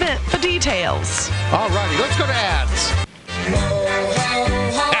Your Event for details. All righty, let's go to ads.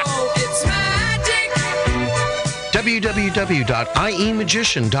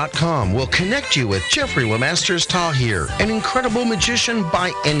 www.iemagician.com will connect you with Jeffrey Lemasters Tahir, an incredible magician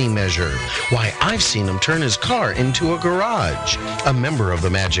by any measure. Why, I've seen him turn his car into a garage. A member of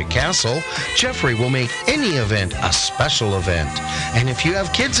the Magic Castle, Jeffrey will make any event a special event. And if you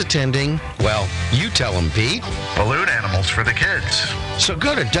have kids attending, well, you tell them, Pete. Balloon animals for the kids. So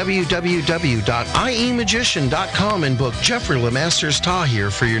go to www.iemagician.com and book Jeffrey Lemasters Tahir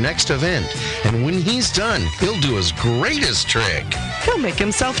for your next event. And when he's done, he'll do his greatest trick. He'll make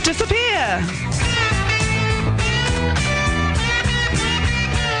himself disappear.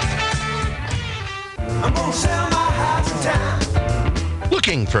 I'm gonna sell my house in town.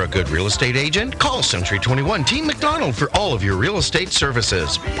 Looking for a good real estate agent? Call Century 21 Team McDonald for all of your real estate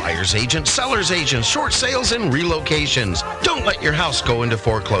services. Buyer's agent, seller's agent, short sales, and relocations. Don't let your house go into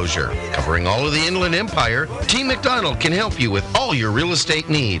foreclosure. Covering all of the Inland Empire, Team McDonald can help you with all your real estate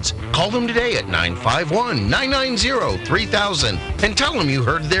needs. Call them today at 951-990-3000 and tell them you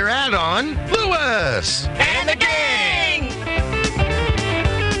heard their ad on Lewis and the Gang!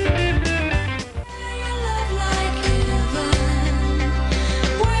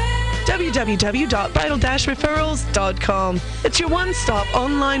 www.bridal-referrals.com. It's your one-stop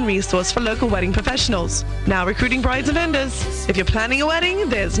online resource for local wedding professionals. Now recruiting brides and vendors. If you're planning a wedding,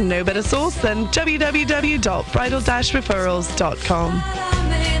 there's no better source than www.bridal-referrals.com.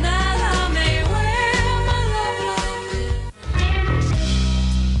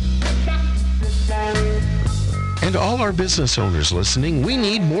 And all our business owners listening, we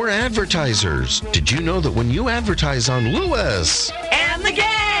need more advertisers. Did you know that when you advertise on Lewis and the Gang,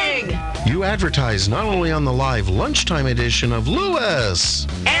 you advertise not only on the live lunchtime edition of Lewis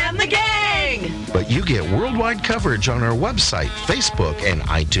and the Gang, but you get worldwide coverage on our website, Facebook, and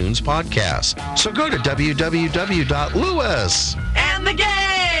iTunes podcast. So go to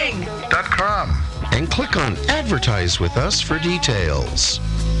www.lewisandthegang.com and click on Advertise with Us for details.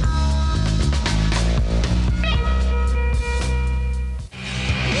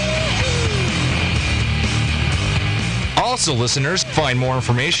 Also, listeners, find more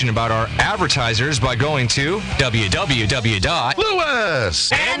information about our advertisers by going to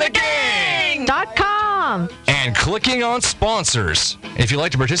www.lewisandthegang.com and clicking on Sponsors. If you'd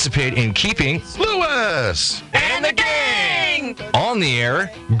like to participate in keeping Lewis and the Gang on the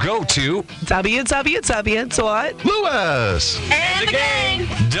air, go to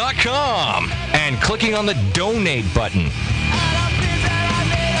www.lewisandthegang.com and clicking on the Donate button.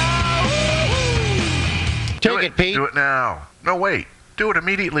 Take it, Pete. Do it now. No, wait. Do it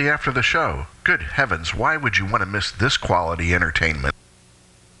immediately after the show. Good heavens, why would you want to miss this quality entertainment?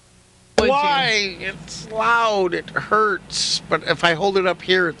 Why? It's loud. It hurts. But if I hold it up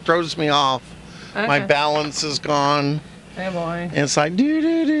here, it throws me off. Okay. My balance is gone. Hey, boy. And it's like,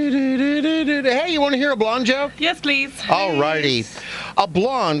 do-do-do-do-do-do-do. Hey, you want to hear a blonde joke? Yes, please. All righty. A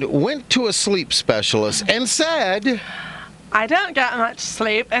blonde went to a sleep specialist and said, I don't get much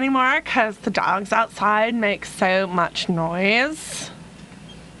sleep anymore because the dogs outside make so much noise.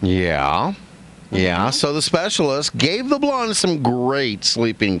 Yeah. So the specialist gave the blonde some great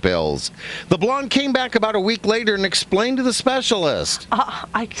sleeping pills. The blonde came back about a week later and explained to the specialist.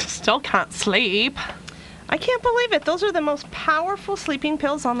 I still can't sleep. I can't believe it. Those are the most powerful sleeping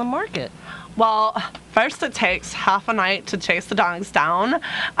pills on the market. Well, first it takes half a night to chase the dogs down,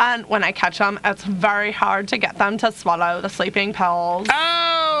 and when I catch them, it's very hard to get them to swallow the sleeping pills.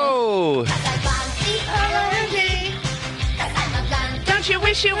 Oh! Don't you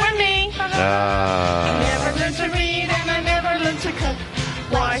wish you were me? I never learned to read and I never learned to cook.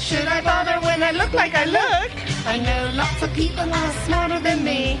 Why should I bother when I look like I look? I know lots of people are smarter than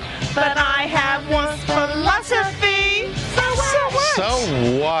me, but I have one philosophy. So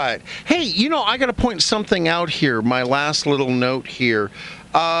what? Hey, you know, I got to point something out here, my last little note here.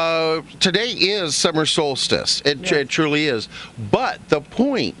 Today is summer solstice. It truly is. But the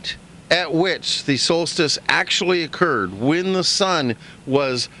point at which the solstice actually occurred, when the sun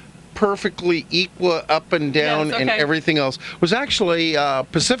was perfectly equal up and down and everything else, was actually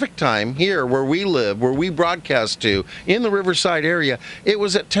Pacific time here where we live, where we broadcast to, in the Riverside area. It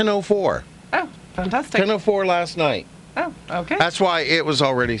was at 10:04. Oh, fantastic. 10:04 last night. Oh, okay. That's why it was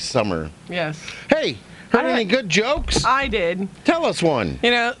already summer. Yes. Hey, heard any good jokes? I did. Tell us one.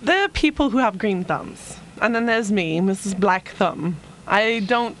 You know, there are people who have green thumbs. And then there's me, Mrs. Black Thumb. I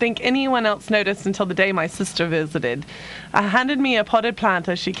don't think anyone else noticed until the day my sister visited. Handed me a potted plant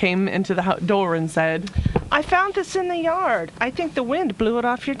as she came into the door and said, I found this in the yard. I think the wind blew it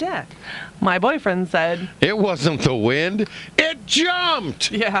off your deck. My boyfriend said, It wasn't the wind. It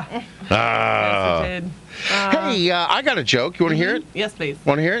jumped. Yeah. Yes, it did. Hey, I got a joke. You want to hear it? Yes, please.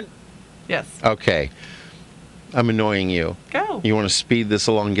 Want to hear it? Yes. Okay. I'm annoying you. Go. You want to speed this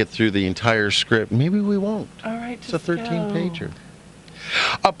along and get through the entire script? Maybe we won't. All right, it's a 13-pager.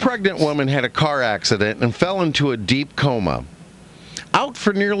 A pregnant woman had a car accident and fell into a deep coma. Out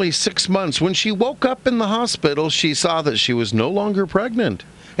for nearly 6 months, when she woke up in the hospital, she saw that she was no longer pregnant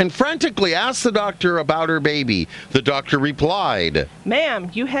and frantically asked the doctor about her baby. The doctor replied,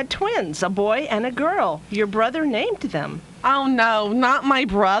 Ma'am, you had twins, a boy and a girl. Your brother named them. Oh, no, not my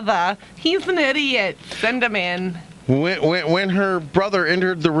brother. He's an idiot. Send him in. When her brother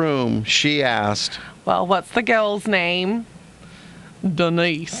entered the room, she asked, Well, what's the girl's name?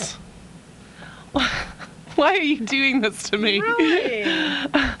 Denise. Why are you doing this to me? Really?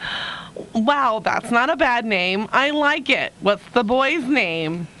 Wow, that's not a bad name. I like it. What's the boy's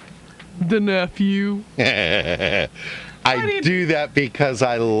name? The nephew. I do that because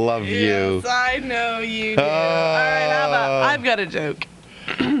I love you. Yes, I know you do. All right, how about I've got a joke.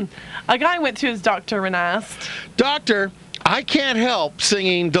 A guy went to his doctor and asked, Doctor, I can't help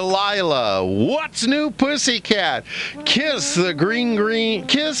singing Delilah. What's new, pussycat? Kiss and the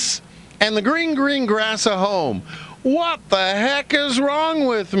green grass at home. What the heck is wrong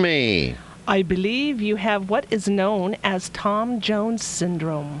with me? I believe you have what is known as Tom Jones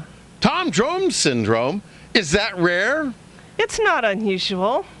syndrome. Tom Jones syndrome? Is that rare? It's not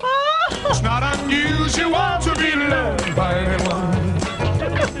unusual. It's not unusual to be loved by anyone.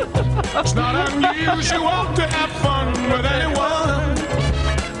 It's not unusual to have fun with anyone.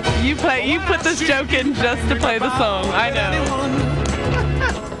 You put this joke in just to play the song. I know.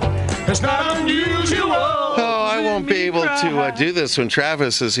 It's not unusual. Oh, I won't be able to do this when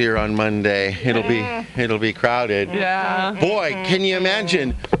Travis is here on Monday. It'll be crowded. Yeah. Boy, can you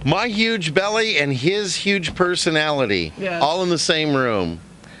imagine my huge belly and his huge personality all in the same room?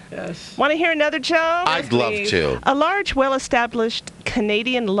 Yes. Want to hear another joke? I'd love to. A large, well-established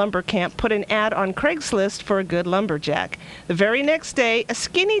Canadian lumber camp put an ad on Craigslist for a good lumberjack. The very next day, a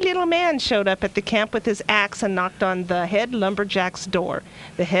skinny little man showed up at the camp with his axe and knocked on the head lumberjack's door.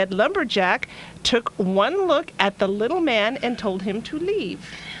 The head lumberjack took one look at the little man and told him to leave.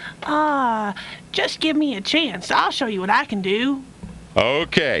 Just give me a chance. I'll show you what I can do.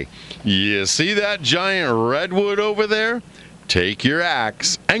 Okay, you see that giant redwood over there? Take your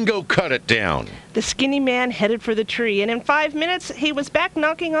axe and go cut it down. The skinny man headed for the tree, and in 5 minutes, he was back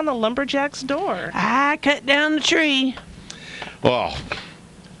knocking on the lumberjack's door. I cut down the tree. Oh,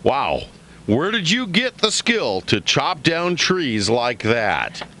 wow. Where did you get the skill to chop down trees like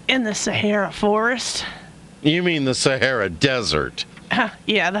that? In the Sahara forest. You mean the Sahara Desert?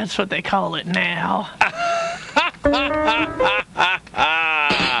 Yeah, that's what they call it now.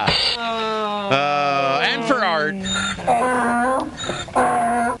 And for Art.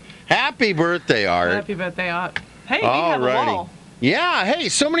 Happy birthday, Art. Happy birthday, Art. Hey, we have a wall. Yeah, hey,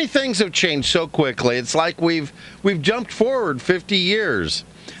 so many things have changed so quickly. It's like we've jumped forward 50 years.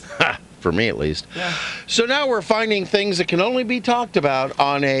 For me, at least. Yeah. So now we're finding things that can only be talked about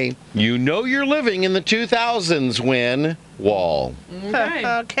on a you're living in the 2000s when wall.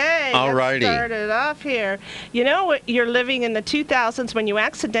 Okay. Alrighty. Let's start it off here. You know what? You're living in the 2000s when you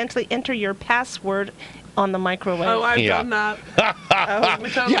accidentally enter your password on the microwave. Oh, I've done that. I'm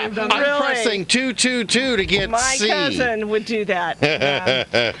pressing 222 to get My C. cousin would do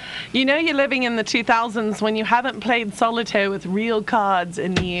that. You know you're living in the 2000s when you haven't played solitaire with real cards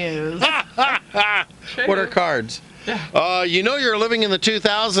in years. What are cards? You know you're living in the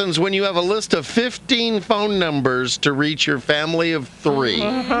 2000s when you have a list of 15 phone numbers to reach your family of 3.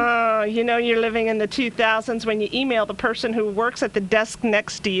 You know you're living in the 2000s when you email the person who works at the desk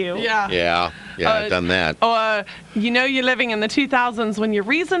next to you. Yeah. Yeah, I've done that. Or you know you're living in the 2000s when your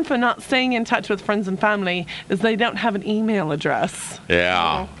reason for not staying in touch with friends and family is they don't have an email address.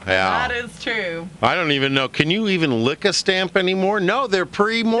 Yeah. That is true. I don't even know. Can you even lick a stamp anymore? No, they're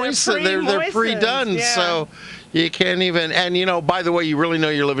pre-moistened. They're pre-done. Yeah. So you can't even. And, you know, by the way, you really know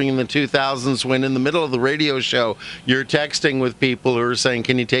you're living in the 2000s when in the middle of the radio show, you're texting with people who are saying,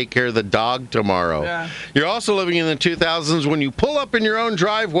 can you take care of the dog tomorrow? Yeah. You're also living in the 2000s when you pull up in your own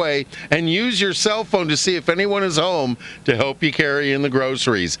driveway and use your cell phone to see if anyone is home to help you carry in the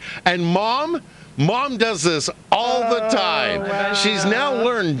groceries. And Mom does this all the time. Wow. She's now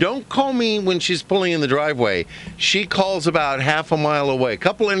learned, don't call me when she's pulling in the driveway. She calls about half a mile away, a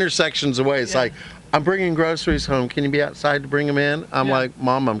couple intersections away. It's like, I'm bringing groceries home. Can you be outside to bring them in? I'm like,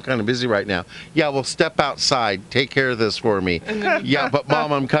 Mom, I'm kind of busy right now. Yeah, well, step outside. Take care of this for me. Yeah, but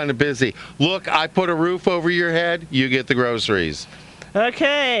Mom, I'm kind of busy. Look, I put a roof over your head. You get the groceries.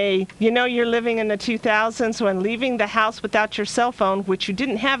 Okay, you know you're living in the 2000s when leaving the house without your cell phone, which you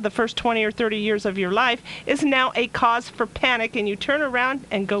didn't have the first 20 or 30 years of your life, is now a cause for panic, and you turn around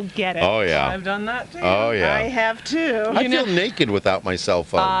and go get it. Oh, yeah. I've done that, too. Oh, yeah. I have, too. I feel naked without my cell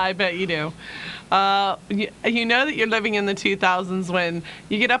phone. I bet you do. You know that you're living in the 2000s when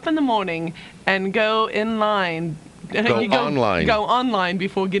you get up in the morning and go in line. Online. Go online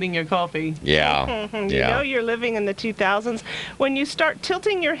before getting your coffee. Yeah. You know you're living in the 2000s when you start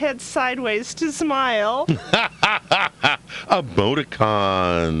tilting your head sideways to smile.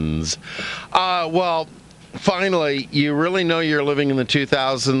 Emoticons. Well, finally, you really know you're living in the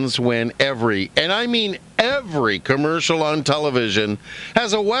 2000s when every commercial on television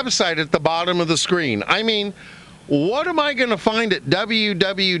has a website at the bottom of the screen. I mean, what am I going to find at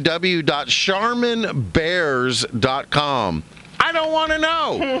www.charminbears.com? I don't want to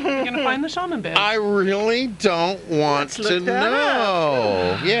know. You're going to find the Charmin Bears. I really don't want to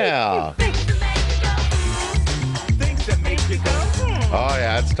know. Yeah. Oh,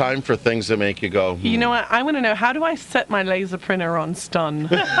 yeah, it's time for things that make you go. You know what? I want to know, how do I set my laser printer on stun?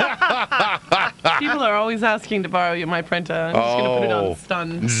 People are always asking to borrow my printer. I'm just going to put it on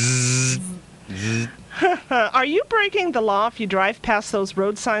stun. Are you breaking the law if you drive past those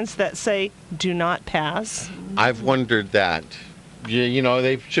road signs that say, do not pass? I've wondered that. You know,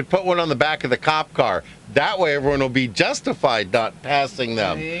 they should put one on the back of the cop car. That way everyone will be justified not passing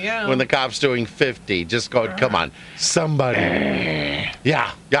them. There you go. When the cop's doing 50. Just go, come on, somebody.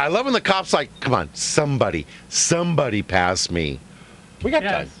 Yeah, I love when the cop's like, come on, somebody pass me. We got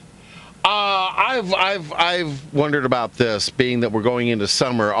time. I've wondered about this, being that we're going into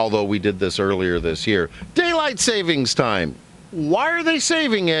summer, although we did this earlier this year. Daylight savings time. Why are they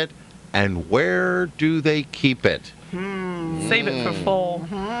saving it, and where do they keep it? Save it for fall.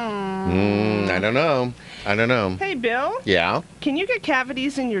 I don't know. Hey, Bill? Yeah? Can you get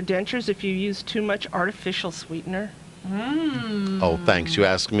cavities in your dentures if you use too much artificial sweetener? Oh, thanks. You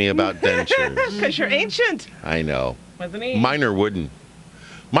asked me about dentures. Because you're ancient. I know. Wasn't he? Mine are wooden.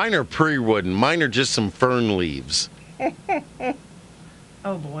 Mine are pre-wooden. Mine are just some fern leaves.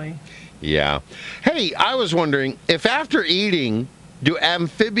 Oh, boy. Yeah. Hey, I was wondering, if after eating, do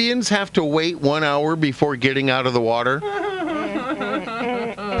amphibians have to wait 1 hour before getting out of the water?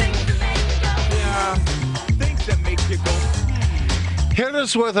 Hit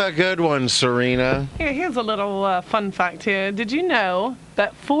us with a good one, Serena. Here's a little fun fact here. Did you know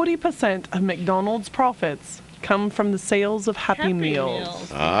that 40% of McDonald's profits come from the sales of Happy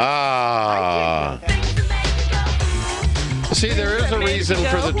Meals? Ah. See, there is a reason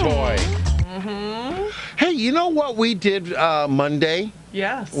for the toy. Hey, you know what we did Monday?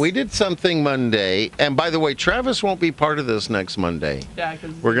 Yes. We did something Monday. And by the way, Travis won't be part of this next Monday. Yeah,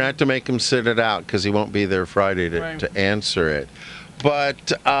 because we're going to have to make him sit it out because he won't be there Friday to answer it.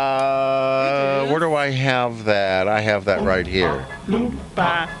 But where do I have that? I have that right here.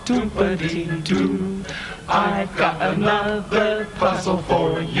 I've got another puzzle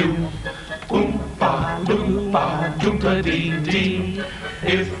for you. Oompa loompa doompa-dee-dee.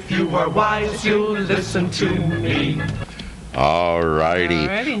 If you are wise, you'll listen to me.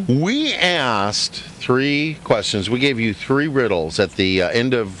 Alrighty. We asked 3 questions. We gave you 3 riddles at the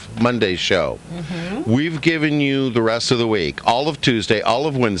end of Monday's show. We've given you the rest of the week, all of Tuesday, all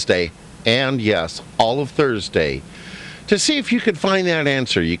of Wednesday, and yes, all of Thursday, to see if you could find that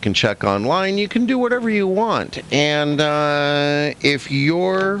answer. You can check online. You can do whatever you want. And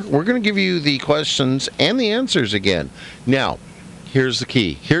we're going to give you the questions and the answers again. Now, here's the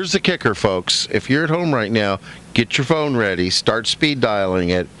key. Here's the kicker, folks. If you're at home right now, get your phone ready. Start speed dialing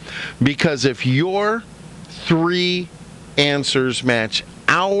it. Because if your 3 answers match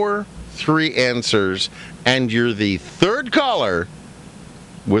our 3 answers, and you're the 3rd caller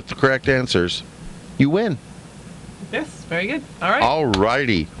with the correct answers, you win. Yes, very good. All right.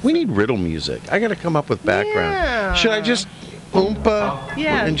 Alrighty. We need riddle music. I got to come up with background. Yeah. Should I just oompa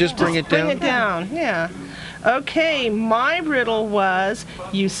and just bring it down? Bring it down, yeah. Okay, my riddle was,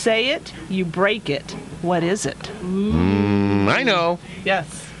 you say it, you break it. What is it? I know.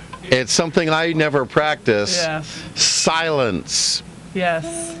 Yes. It's something I never practice. Yes. Silence.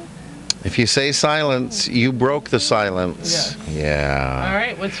 Yes. If you say silence, you broke the silence. Yes. Yeah. All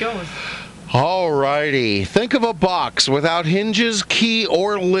right, what's yours? Alrighty. Think of a box without hinges, key,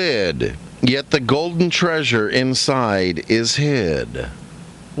 or lid, yet the golden treasure inside is hid.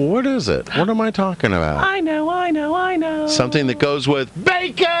 What is it? What am I talking about? I know. Something that goes with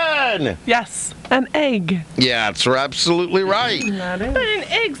bacon! Yes, an egg. Yeah, it's absolutely right. That is. But an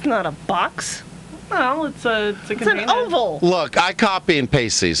egg's not a box. Well, it's a container. An oval. Look, I copy and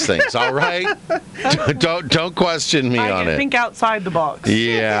paste these things, all right? don't question me on I it. think outside the box.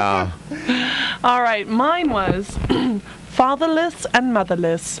 Yeah. All right, mine was fatherless and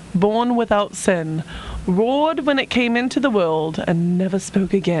motherless, born without sin, roared when it came into the world and never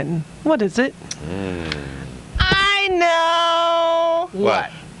spoke again. What is it? I know.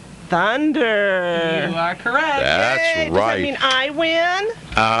 What? Thunder. You are correct. That's Yay. Does right. that mean I win?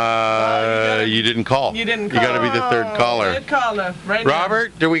 You didn't call. You didn't You got to call. be the third caller. Good caller. Right now.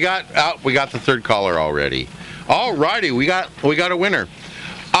 Robert, we got the third caller already. All righty, we got a winner.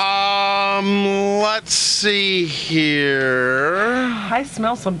 Let's see here. I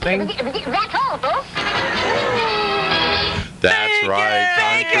smell something. That's all, folks. That's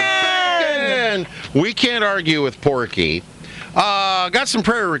right. Bacon. We can't argue with Porky. Got some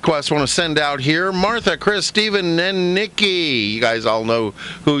prayer requests I want to send out here. Martha, Chris, Stephen, and Nikki. You guys all know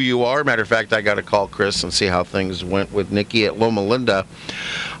who you are. Matter of fact, I got to call Chris and see how things went with Nikki at Loma Linda.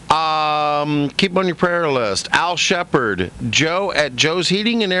 Keep on your prayer list. Al Shepard, Joe at Joe's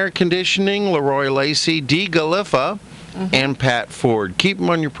Heating and Air Conditioning, Leroy Lacey, D. Galiffa, and Pat Ford. Keep them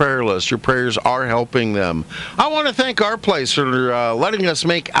on your prayer list. Your prayers are helping them. I want to thank Our Place for letting us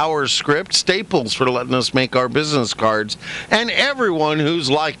make our script, Staples for letting us make our business cards, and everyone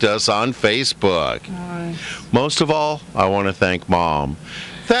who's liked us on Facebook. Nice. Most of all, I want to thank Mom.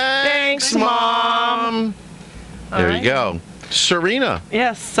 Thanks, Mom. There you go. Serena,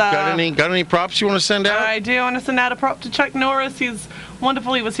 Yes. got any props you want to send out? I do want to send out a prop to Chuck Norris. He's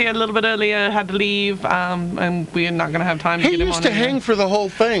wonderful. He was here a little bit earlier, had to leave, and we're not going to have time to He get him used on to here. hang for the whole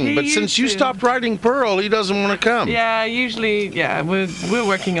thing, He but since used you to. stopped riding Pearl, he doesn't want to come. Yeah, usually, we're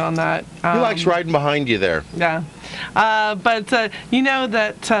working on that. He likes riding behind you there. Yeah. But you know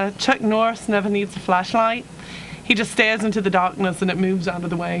that Chuck Norris never needs a flashlight? He just stares into the darkness and it moves out of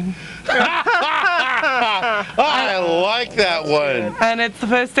the way. I like that one. And it's the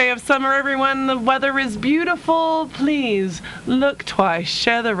first day of summer, everyone. The weather is beautiful. Please look twice,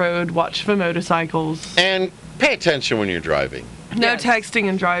 share the road, watch for motorcycles. And pay attention when you're driving. No texting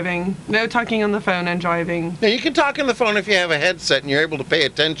and driving. No talking on the phone and driving. Now, you can talk on the phone if you have a headset and you're able to pay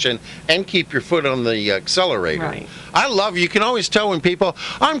attention and keep your foot on the accelerator. Right. I love you can always tell when people,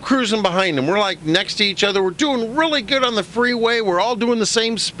 I'm cruising behind them. We're like next to each other. We're doing really good on the freeway. We're all doing the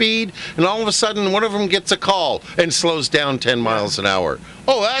same speed. And all of a sudden, one of them gets a call and slows down 10 miles an hour.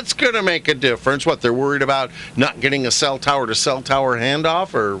 Oh, that's going to make a difference. What, they're worried about not getting a cell tower to cell tower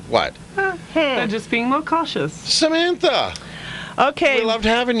handoff or what? They're just being more cautious. Samantha. Okay. We loved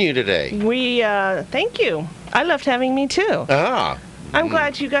having you today. Thank you. I loved having me too. Ah. I'm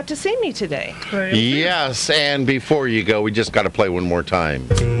glad you got to see me today. Yes, and before you go, we just got to play one more time.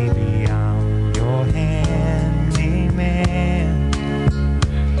 Baby, I'm your handyman.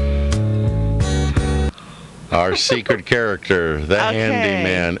 Our secret character, the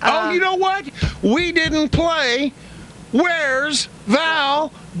handyman. Oh, you know what? We didn't play Where's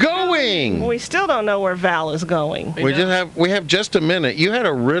Val Going? We still don't know where Val is going. We have just a minute. You had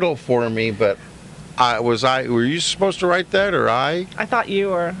a riddle for me, but were you supposed to write that or I? I thought you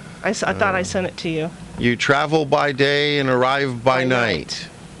were. I thought I sent it to you. You travel by day and arrive by night.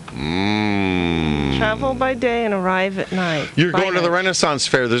 Travel by day and arrive at night. You're going to the Renaissance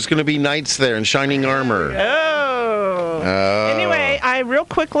Fair. There's going to be knights there in shining armor. Oh. Anyway, real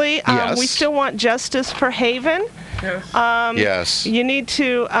quickly, Yes. we still want justice for Haven. Yes. Yes. You need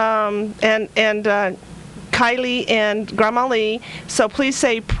to, Kylie and Grandma Lee, so please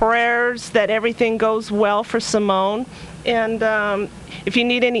say prayers that everything goes well for Simone. And if you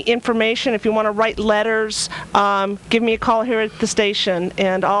need any information, if you want to write letters, give me a call here at the station,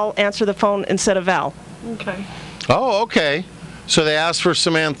 and I'll answer the phone instead of Val. Okay. Oh, okay. So they asked for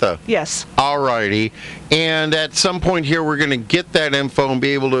Samantha. Yes. All righty. And at some point here, we're going to get that info and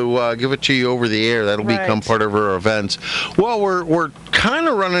be able to give it to you over the air. That'll become part of our events. Well, we're kind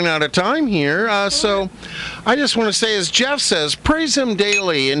of running out of time here. So I just want to say, as Jeff says, praise him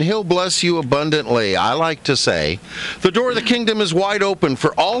daily and he'll bless you abundantly. I like to say, the door of the kingdom is wide open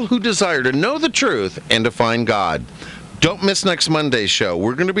for all who desire to know the truth and to find God. Don't miss next Monday's show.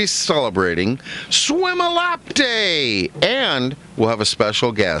 We're going to be celebrating Swim a Lap Day. And we'll have a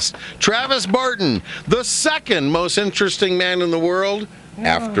special guest, Travis Barton, the second most interesting man in the world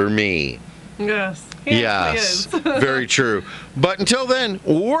after me. Yes. Yes, very true. But until then,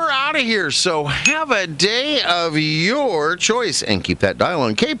 we're out of here. So have a day of your choice and keep that dial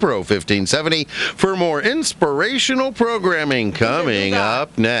on KPRO 1570 for more inspirational programming coming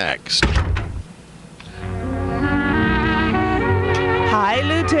up next. Hi,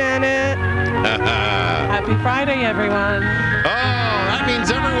 Lieutenant. Happy Friday, everyone.